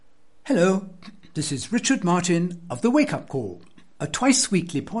Hello, this is Richard Martin of The Wake Up Call, a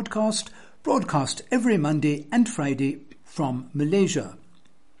twice-weekly podcast broadcast every Monday and Friday from Malaysia.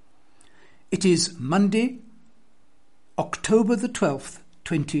 It is Monday, October the 12th,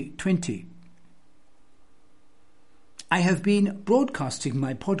 2020. I have been broadcasting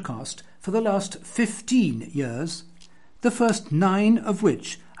my podcast for the last 15 years, the first 9 of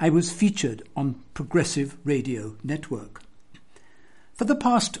which I was featured on Progressive Radio Network. For the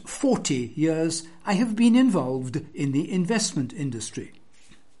past 40 years, I have been involved in the investment industry.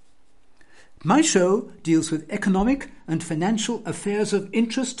 My show deals with economic and financial affairs of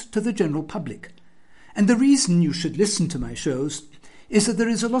interest to the general public. And the reason you should listen to my shows is that there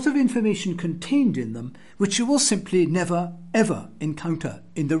is a lot of information contained in them which you will simply never, ever encounter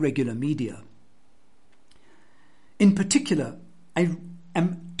in the regular media. In particular, I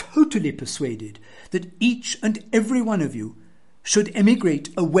am totally persuaded that each and every one of you should emigrate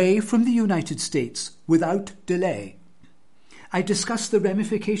away from the United States without delay. I discuss the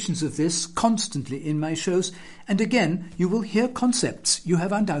ramifications of this constantly in my shows, and again you will hear concepts you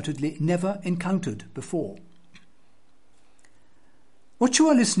have undoubtedly never encountered before. What you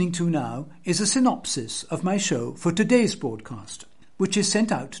are listening to now is a synopsis of my show for today's broadcast, which is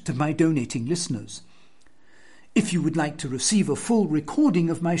sent out to my donating listeners. If you would like to receive a full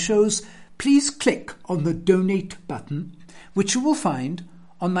recording of my shows, please click on the donate button, which you will find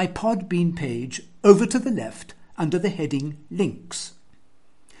on my Podbean page over to the left under the heading Links.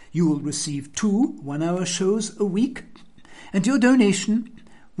 You will receive 2 one-hour shows a week, and your donation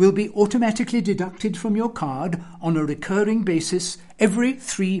will be automatically deducted from your card on a recurring basis every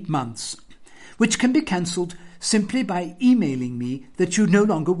 3 months, which can be cancelled simply by emailing me that you no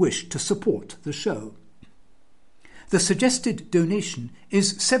longer wish to support the show. The suggested donation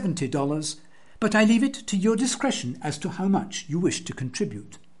is $70, but I leave it to your discretion as to how much you wish to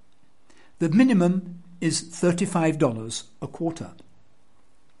contribute. The minimum is $35 a quarter.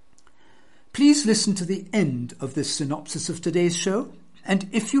 Please listen to the end of this synopsis of today's show, and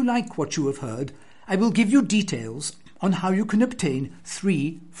if you like what you have heard, I will give you details on how you can obtain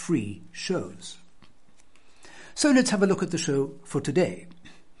 3 free shows. So let's have a look at the show for today.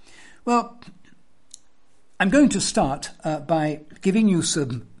 Well, I'm going to start by giving you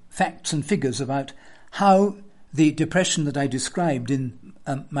some facts and figures about how the depression that I described in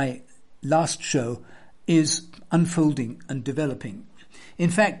my last show is unfolding and developing. In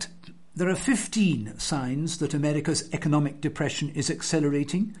fact, there are 15 signs that America's economic depression is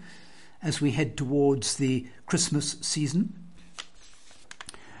accelerating as we head towards the Christmas season.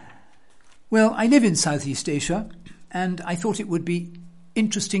 Well, I live in Southeast Asia, and I thought it would be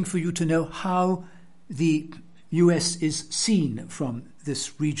interesting for you to know how the US is seen from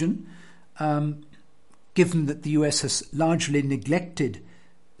this region, given that the US has largely neglected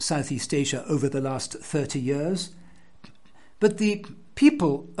Southeast Asia over the last 30 years. But the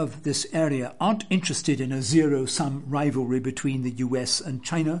people of this area aren't interested in a zero-sum rivalry between the US and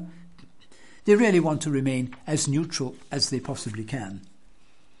China. They really want to remain as neutral as they possibly can.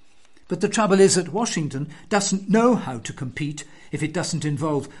 But the trouble is that Washington doesn't know how to compete if it doesn't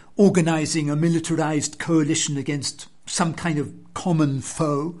involve organizing a militarized coalition against some kind of common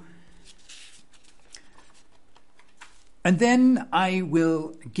foe. And then I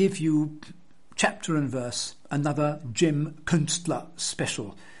will give you chapter and verse, another Jim Kunstler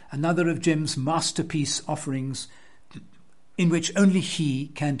special, another of Jim's masterpiece offerings in which only he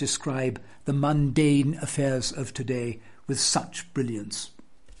can describe the mundane affairs of today with such brilliance.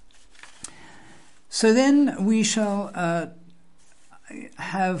 So then we shall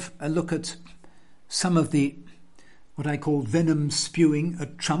have a look at some of the what I call venom spewing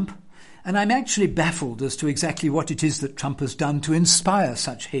at Trump, and I'm actually baffled as to exactly what it is that Trump has done to inspire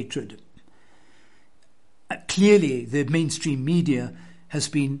such hatred. Clearly, the mainstream media has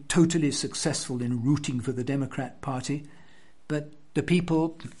been totally successful in rooting for the Democrat Party, but the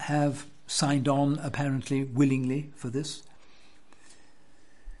people have signed on, apparently willingly, for this.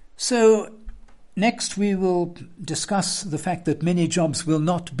 So next, we will discuss the fact that many jobs will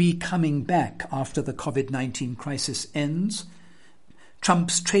not be coming back after the COVID-19 crisis ends.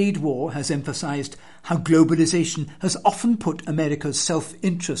 Trump's trade war has emphasized how globalization has often put America's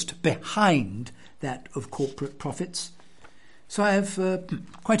self-interest behind that of corporate profits. So I have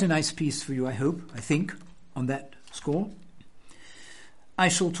quite a nice piece for you, I think, on that score. I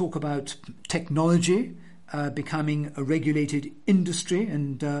shall talk about technology becoming a regulated industry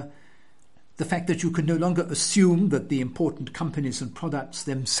and the fact that you can no longer assume that the important companies and products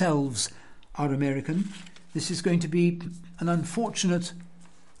themselves are American. This is going to be an unfortunate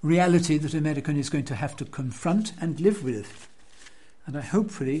reality that America is going to have to confront and live with. and I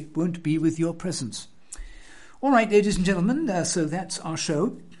hopefully won't be with your presence. All right, ladies and gentlemen, so that's our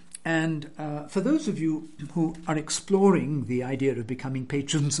show. And for those of you who are exploring the idea of becoming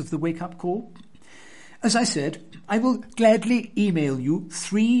patrons of the Wake Up Call, as I said, I will gladly email you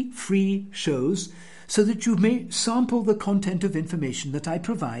 3 free shows so that you may sample the content of information that I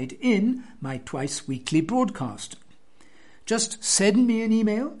provide in my twice-weekly broadcast. Just send me an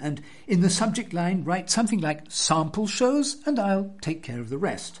email and in the subject line write something like sample shows and I'll take care of the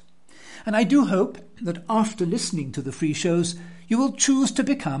rest. And I do hope that after listening to the free shows, you will choose to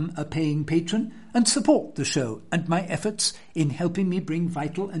become a paying patron and support the show and my efforts in helping me bring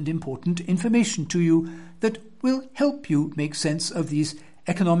vital and important information to you that will help you make sense of these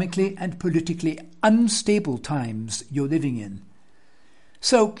economically and politically unstable times you're living in.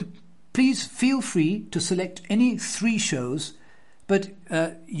 So please feel free to select any 3 shows, but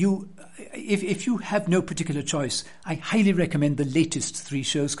if you have no particular choice, I highly recommend the latest 3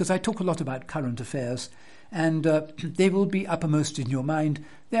 shows because I talk a lot about current affairs and they will be uppermost in your mind,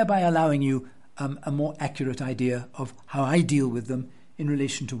 thereby allowing you a more accurate idea of how I deal with them in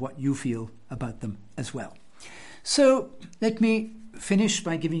relation to what you feel about them as well. So let me finish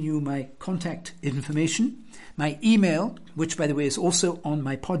by giving you my contact information, my email, which by the way is also on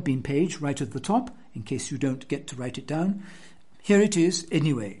my Podbean page right at the top, in case you don't get to write it down. Here it is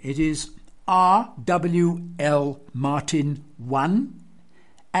anyway. It is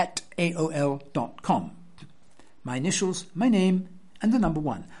rwlmartin1@aol.com. My initials, my name, and the number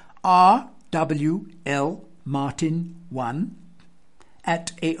 1.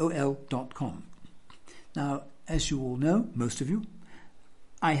 rwlmartin1@aol.com. Now, as you all know, most of you,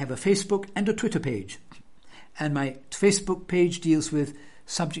 I have a Facebook and a Twitter page. And my Facebook page deals with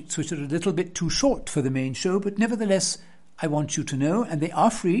subjects which are a little bit too short for the main show, but nevertheless, I want you to know, and they are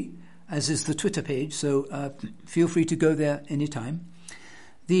free, as is the Twitter page, so feel free to go there anytime.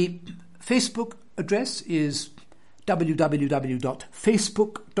 The Facebook address is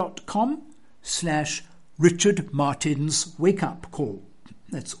www.facebook.com/Richard Martin's Wake Up Call.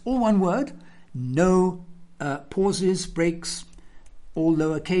 That's all one word, no pauses, breaks, all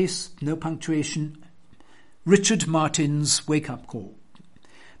lowercase, no punctuation. Richard Martin's Wake Up Call.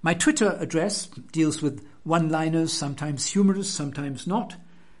 My Twitter address deals with one-liners, sometimes humorous, sometimes not.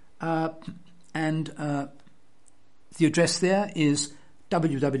 And the address there is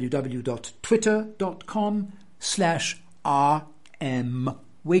www.twitter.com/RM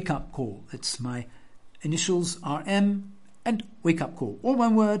Wake Up Call. It's my initials RM and Wake Up Call. All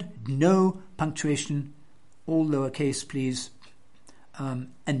one word, no punctuation, all lowercase please,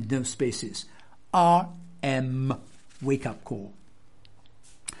 and no spaces. RM Wake Up Call.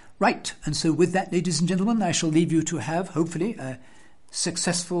 Right, and so with that, ladies and gentlemen, I shall leave you to have, hopefully, a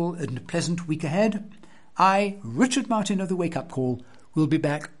successful and pleasant week ahead. I, Richard Martin of the Wake Up Call, will be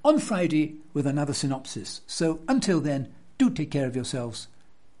back on Friday with another synopsis. So until then, do take care of yourselves.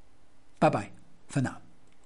 Bye-bye for now.